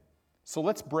offended. So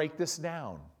let's break this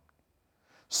down.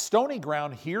 Stony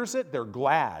ground hears it, they're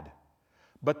glad,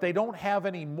 but they don't have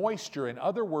any moisture. In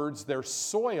other words, their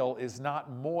soil is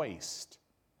not moist.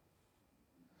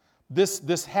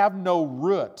 This have no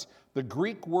root. The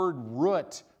Greek word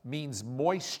root means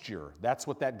moisture. That's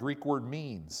what that Greek word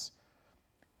means.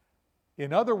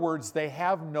 In other words, they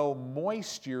have no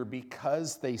moisture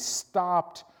because they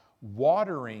stopped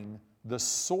watering the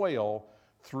soil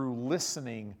through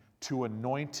listening to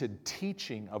anointed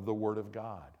teaching of the Word of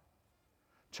God.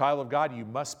 Child of God, you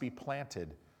must be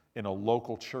planted in a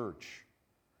local church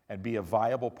and be a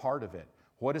viable part of it.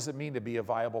 What does it mean to be a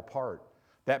viable part?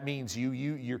 That means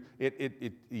you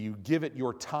give it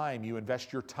your time, you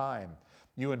invest your time.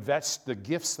 You invest the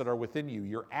gifts that are within you.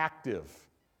 You're active.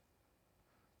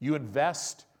 You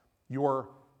invest your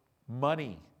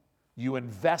money. You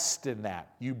invest in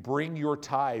that. You bring your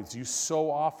tithes. You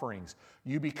sow offerings.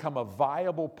 You become a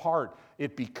viable part.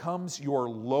 It becomes your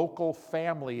local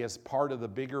family as part of the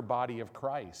bigger body of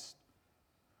Christ.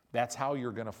 That's how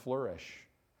you're going to flourish.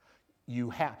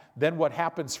 Then what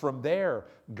happens from there,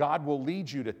 God will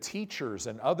lead you to teachers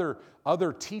and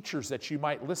other teachers that you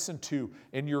might listen to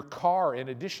in your car in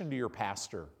addition to your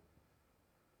pastor.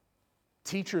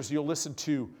 Teachers you'll listen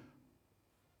to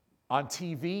on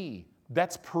TV.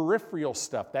 That's peripheral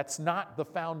stuff. That's not the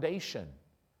foundation.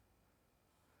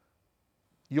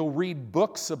 You'll read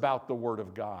books about the Word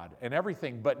of God and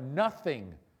everything, but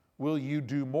nothing will you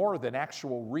do more than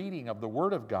actual reading of the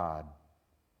Word of God.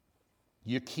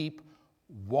 You keep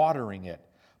watering it.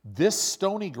 This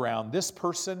stony ground, this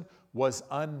person was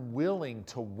unwilling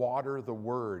to water the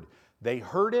Word. They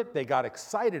heard it, they got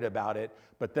excited about it,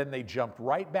 but then they jumped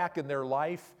right back in their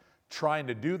life, trying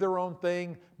to do their own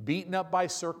thing, beaten up by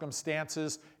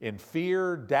circumstances, in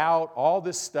fear, doubt, all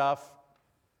this stuff.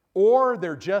 Or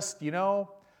they're just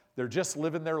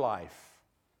living their life.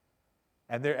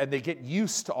 and they get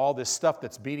used to all this stuff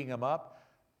that's beating them up.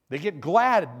 They get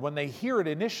glad when they hear it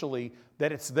initially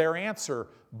that it's their answer,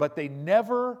 but they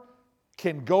never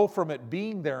can go from it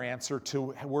being their answer to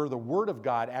where the Word of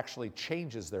God actually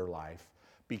changes their life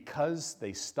because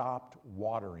they stopped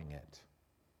watering it.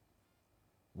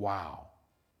 Wow.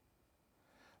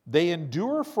 They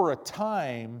endure for a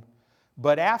time,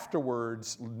 but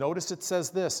afterwards, notice it says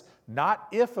this, not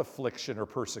if affliction or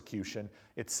persecution,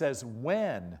 it says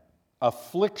when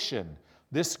affliction.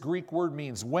 This Greek word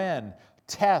means when,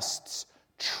 tests,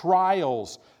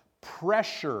 trials,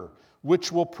 pressure,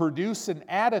 which will produce an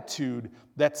attitude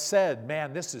that said,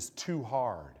 man, this is too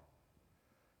hard.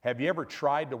 Have you ever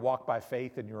tried to walk by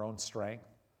faith in your own strength?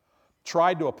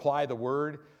 Tried to apply the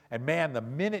Word, and man, the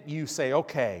minute you say,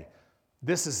 okay,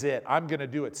 this is it, I'm going to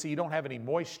do it. See, you don't have any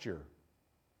moisture.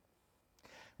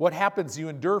 What happens, you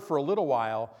endure for a little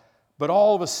while, but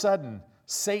all of a sudden,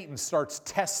 Satan starts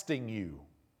testing you.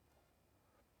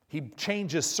 He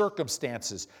changes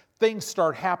circumstances. Things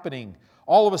start happening.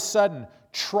 All of a sudden,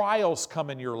 trials come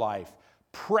in your life.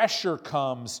 Pressure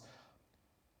comes.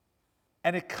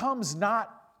 And it comes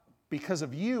not because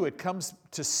of you. It comes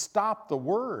to stop the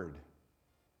Word.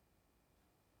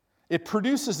 It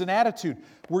produces an attitude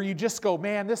where you just go,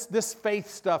 man, this faith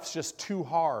stuff's just too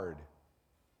hard.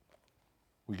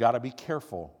 We got to be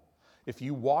careful. If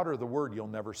you water the Word, you'll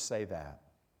never say that.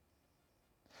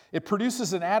 It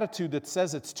produces an attitude that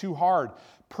says it's too hard.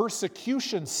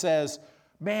 Persecution says,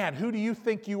 man, who do you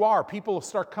think you are? People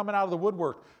start coming out of the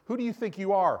woodwork. Who do you think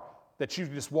you are that you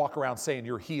just walk around saying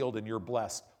you're healed and you're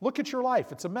blessed? Look at your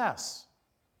life. It's a mess.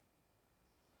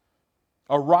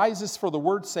 Arises for the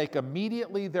word's sake,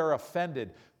 immediately they're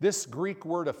offended. This Greek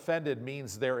word offended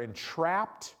means they're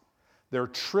entrapped, they're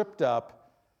tripped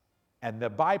up, and the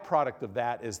byproduct of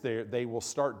that is they will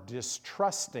start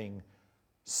distrusting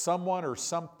someone or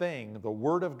something, the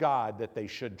Word of God, that they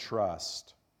should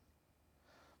trust.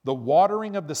 The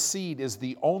watering of the seed is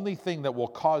the only thing that will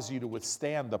cause you to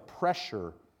withstand the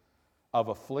pressure of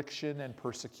affliction and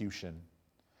persecution.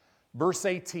 Verse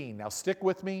 18, now stick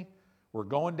with me. We're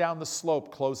going down the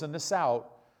slope, closing this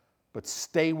out, but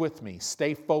stay with me,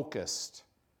 stay focused.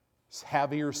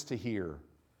 Have ears to hear.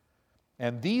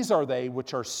 And these are they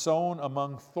which are sown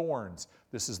among thorns.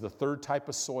 This is the third type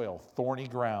of soil, thorny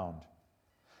ground.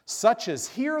 Such as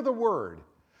hear the word.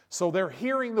 So they're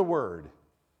hearing the word.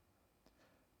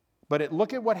 But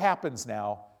look at what happens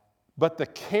now. But the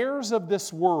cares of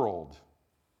this world,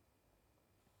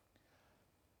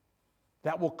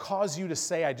 that will cause you to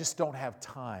say, I just don't have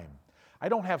time. I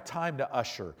don't have time to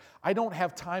usher. I don't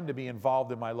have time to be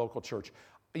involved in my local church.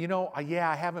 You know, I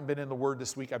haven't been in the Word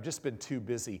this week. I've just been too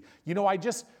busy. You know, I've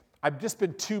just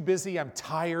been too busy. I'm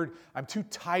tired. I'm too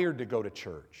tired to go to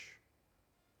church.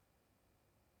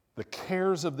 The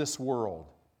cares of this world.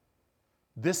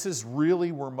 This is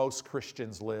really where most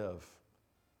Christians live.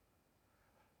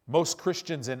 Most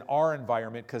Christians in our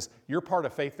environment, because you're part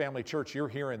of Faith Family Church, you're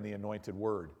hearing the anointed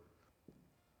Word.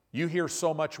 You hear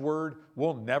so much Word,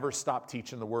 we'll never stop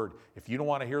teaching the Word. If you don't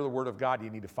want to hear the Word of God, you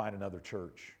need to find another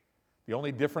church. The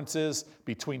only difference is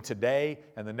between today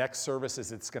and the next service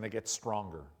is it's going to get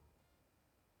stronger.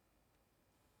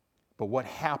 But what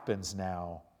happens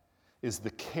now is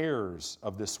the cares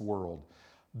of this world,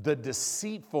 the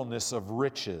deceitfulness of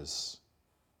riches.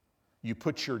 You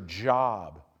put your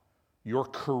job, your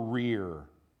career,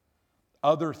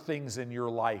 other things in your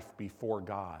life before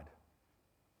God.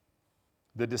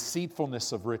 The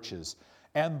deceitfulness of riches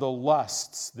and the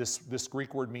lusts, this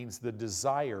Greek word means the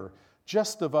desire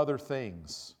just of other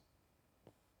things.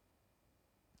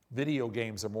 Video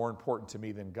games are more important to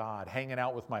me than God. Hanging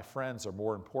out with my friends are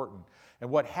more important. And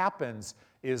what happens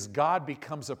is God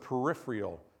becomes a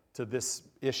peripheral to this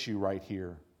issue right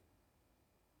here.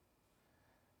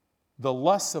 The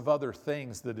lusts of other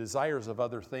things, the desires of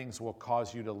other things will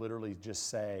cause you to literally just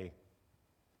say,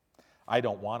 I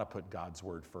don't want to put God's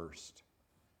word first.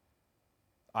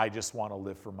 I just want to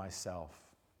live for myself.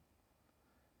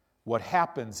 What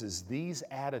happens is these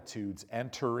attitudes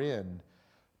enter in,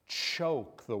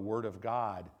 choke the Word of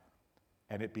God,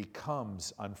 and it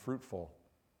becomes unfruitful.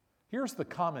 Here's the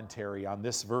commentary on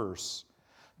this verse.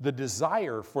 The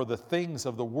desire for the things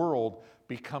of the world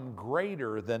become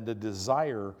greater than the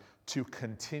desire to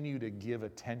continue to give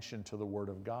attention to the Word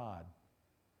of God.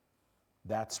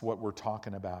 That's what we're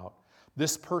talking about.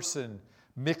 This person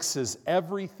mixes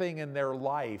everything in their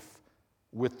life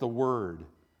with the Word.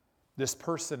 This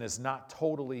person is not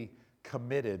totally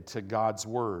committed to God's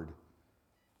Word.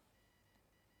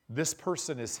 This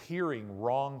person is hearing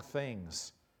wrong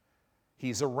things.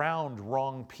 He's around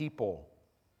wrong people.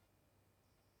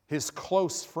 His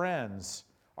close friends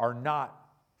are not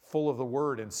full of the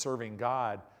Word and serving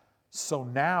God. So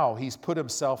now he's put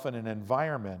himself in an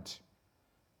environment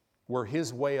where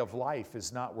his way of life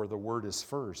is not where the Word is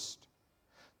first.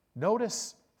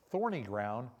 Notice thorny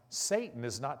ground, Satan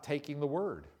is not taking the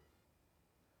Word.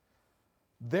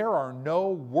 There are no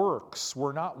works.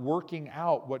 We're not working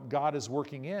out what God is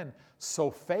working in, so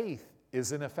faith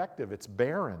is ineffective. It's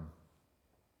barren.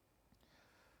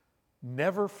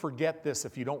 Never forget this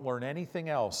if you don't learn anything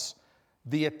else.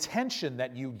 The attention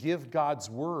that you give God's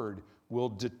Word will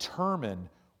determine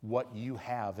what you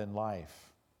have in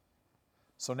life.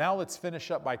 So now let's finish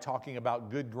up by talking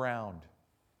about good ground.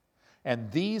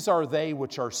 And these are they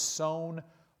which are sown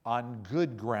on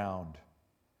good ground.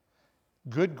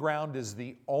 Good ground is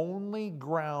the only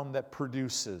ground that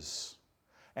produces.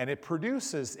 And it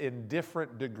produces in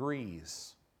different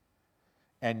degrees.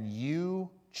 And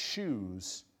you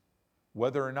choose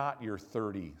whether or not you're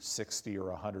 30, 60,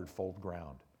 or 100-fold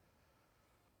ground.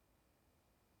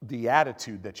 The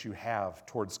attitude that you have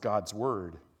towards God's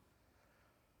Word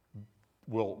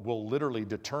will literally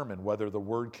determine whether the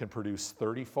Word can produce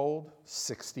 30-fold,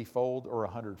 60-fold, or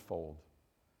 100-fold.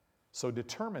 So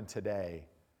determine today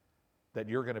that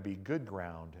you're going to be good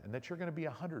ground and that you're going to be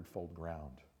 100-fold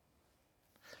ground.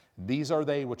 These are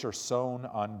they which are sown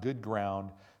on good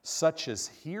ground, such as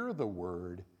hear the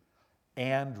Word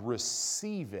and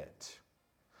receive it.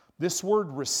 This word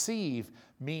receive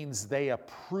means they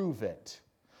approve it.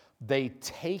 They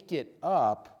take it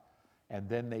up and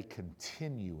then they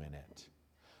continue in it.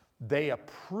 They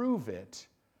approve it,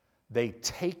 they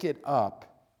take it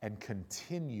up and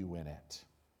continue in it.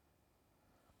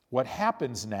 What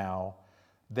happens now,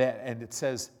 and it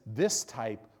says this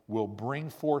type will bring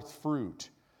forth fruit,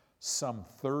 some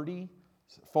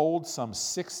 30-fold, some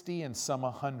 60, and some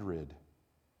 100.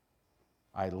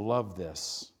 I love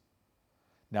this.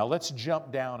 Now let's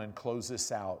jump down and close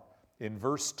this out. In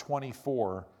verse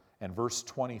 24 and verse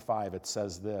 25, it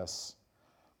says this.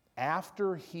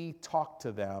 After he talked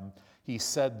to them, he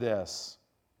said this.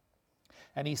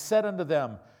 And he said unto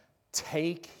them,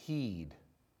 take heed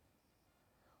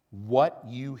what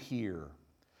you hear.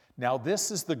 Now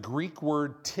this is the Greek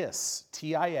word tis,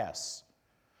 T-I-S.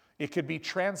 It could be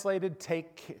translated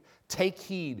take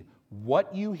heed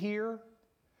what you hear.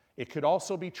 It could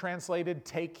also be translated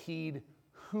take heed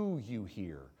who you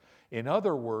hear. In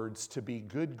other words, to be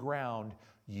good ground,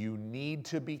 you need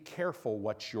to be careful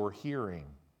what you're hearing.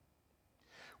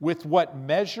 With what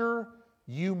measure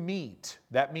you meet,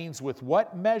 that means with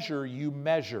what measure you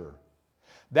measure.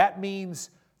 That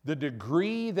means the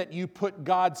degree that you put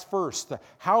God's first,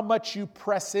 how much you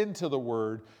press into the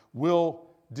Word will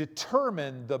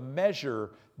determine the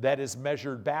measure that is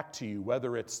measured back to you,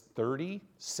 whether it's 30,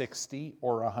 60,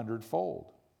 or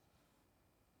 100-fold.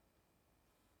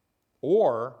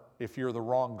 Or if you're the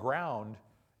wrong ground,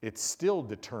 it still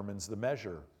determines the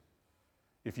measure.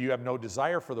 If you have no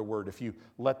desire for the Word, if you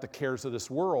let the cares of this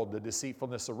world, the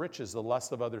deceitfulness of riches, the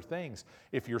lust of other things,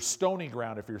 if you're stony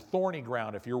ground, if you're thorny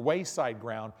ground, if you're wayside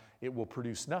ground, it will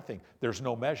produce nothing. There's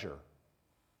no measure.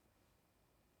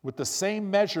 With the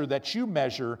same measure that you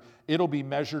measure, it'll be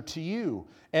measured to you.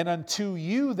 And unto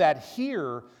you that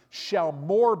hear shall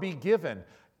more be given.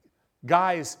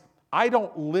 Guys, I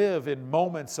don't live in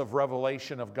moments of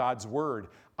revelation of God's Word.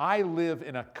 I live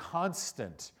in a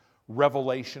constant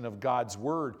revelation of God's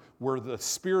Word where the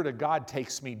Spirit of God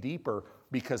takes me deeper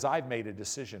because I've made a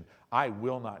decision. I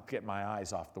will not get my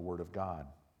eyes off the Word of God.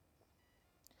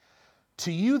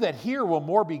 To you that hear will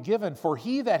more be given, for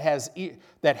he that has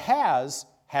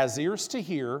ears to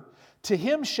hear, to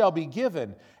him shall be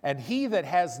given, and he that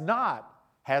has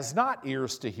not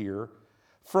ears to hear,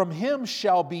 from him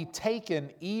shall be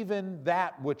taken even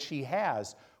that which he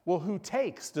has. Well, who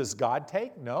takes? Does God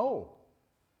take? No.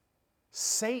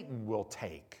 Satan will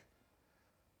take.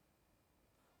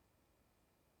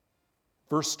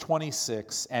 Verse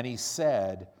 26, and he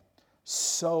said,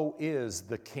 so is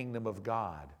the kingdom of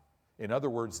God. In other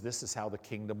words, this is how the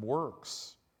kingdom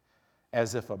works.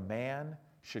 As if a man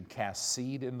should cast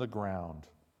seed in the ground.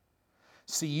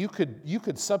 See, you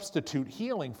could substitute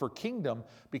healing for kingdom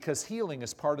because healing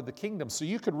is part of the kingdom. So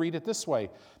you could read it this way.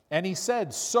 And he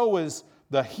said, so is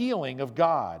the healing of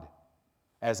God,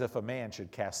 as if a man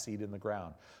should cast seed in the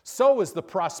ground. So is the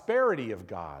prosperity of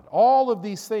God. All of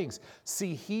these things.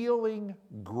 See, healing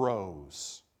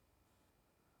grows.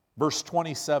 Verse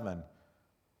 27.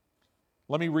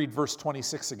 Let me read verse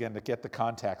 26 again to get the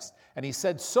context. And he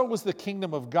said, so was the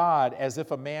kingdom of God as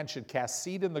if a man should cast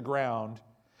seed in the ground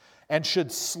and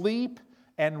should sleep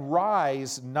and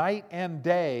rise night and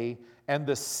day, and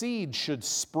the seed should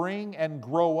spring and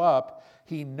grow up.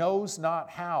 He knows not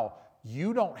how.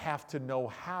 You don't have to know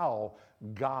how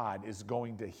God is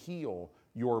going to heal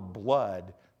your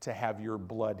blood to have your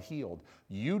blood healed.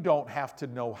 You don't have to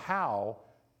know how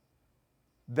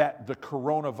that the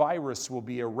coronavirus will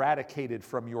be eradicated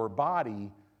from your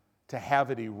body to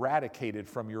have it eradicated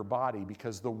from your body,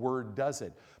 because the Word does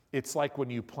it. It's like when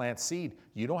you plant seed.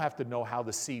 You don't have to know how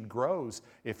the seed grows.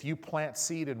 If you plant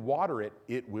seed and water it,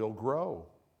 it will grow.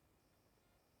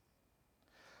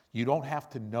 You don't have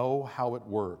to know how it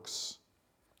works.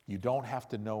 You don't have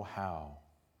to know how.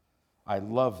 I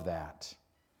love that.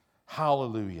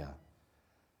 Hallelujah.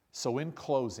 So in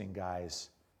closing, guys,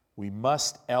 we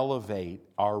must elevate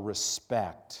our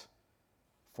respect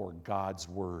for God's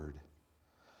Word.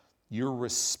 Your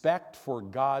respect for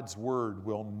God's Word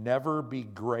will never be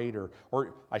greater,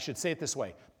 or I should say it this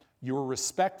way, your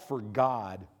respect for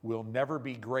God will never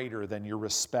be greater than your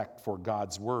respect for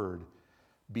God's Word,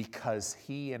 because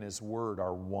He and His Word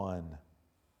are one.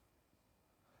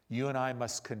 You and I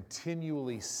must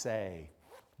continually say,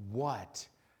 what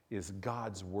is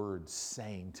God's Word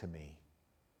saying to me?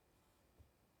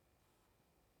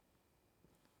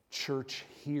 Church,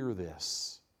 hear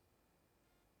this.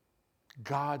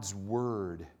 God's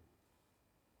Word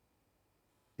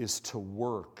is to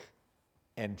work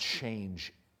and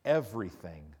change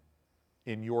everything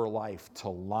in your life to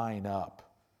line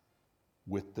up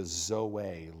with the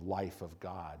Zoe life of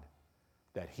God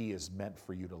that He has meant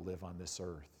for you to live on this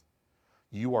earth.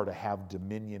 You are to have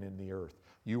dominion in the earth.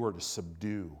 You are to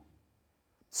subdue.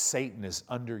 Satan is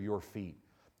under your feet.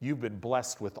 You've been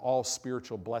blessed with all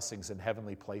spiritual blessings in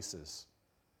heavenly places.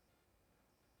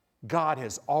 God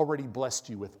has already blessed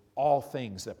you with all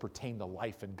things that pertain to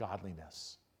life and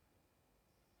godliness.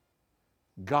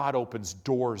 God opens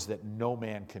doors that no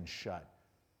man can shut.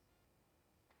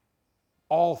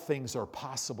 All things are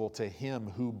possible to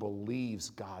him who believes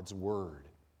God's Word.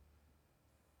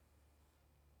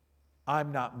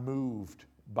 I'm not moved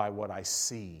by what I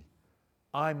see.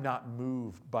 I'm not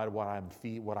moved by what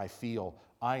I feel.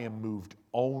 I am moved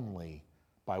only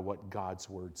by what God's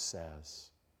Word says.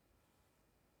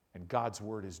 And God's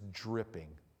Word is dripping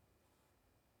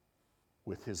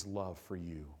with His love for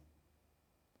you.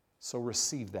 So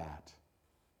receive that.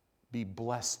 Be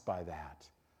blessed by that.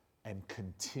 And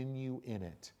continue in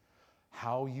it.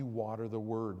 How you water the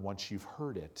Word once you've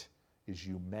heard it is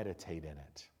you meditate in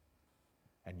it.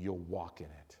 And you'll walk in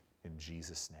it in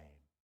Jesus' name.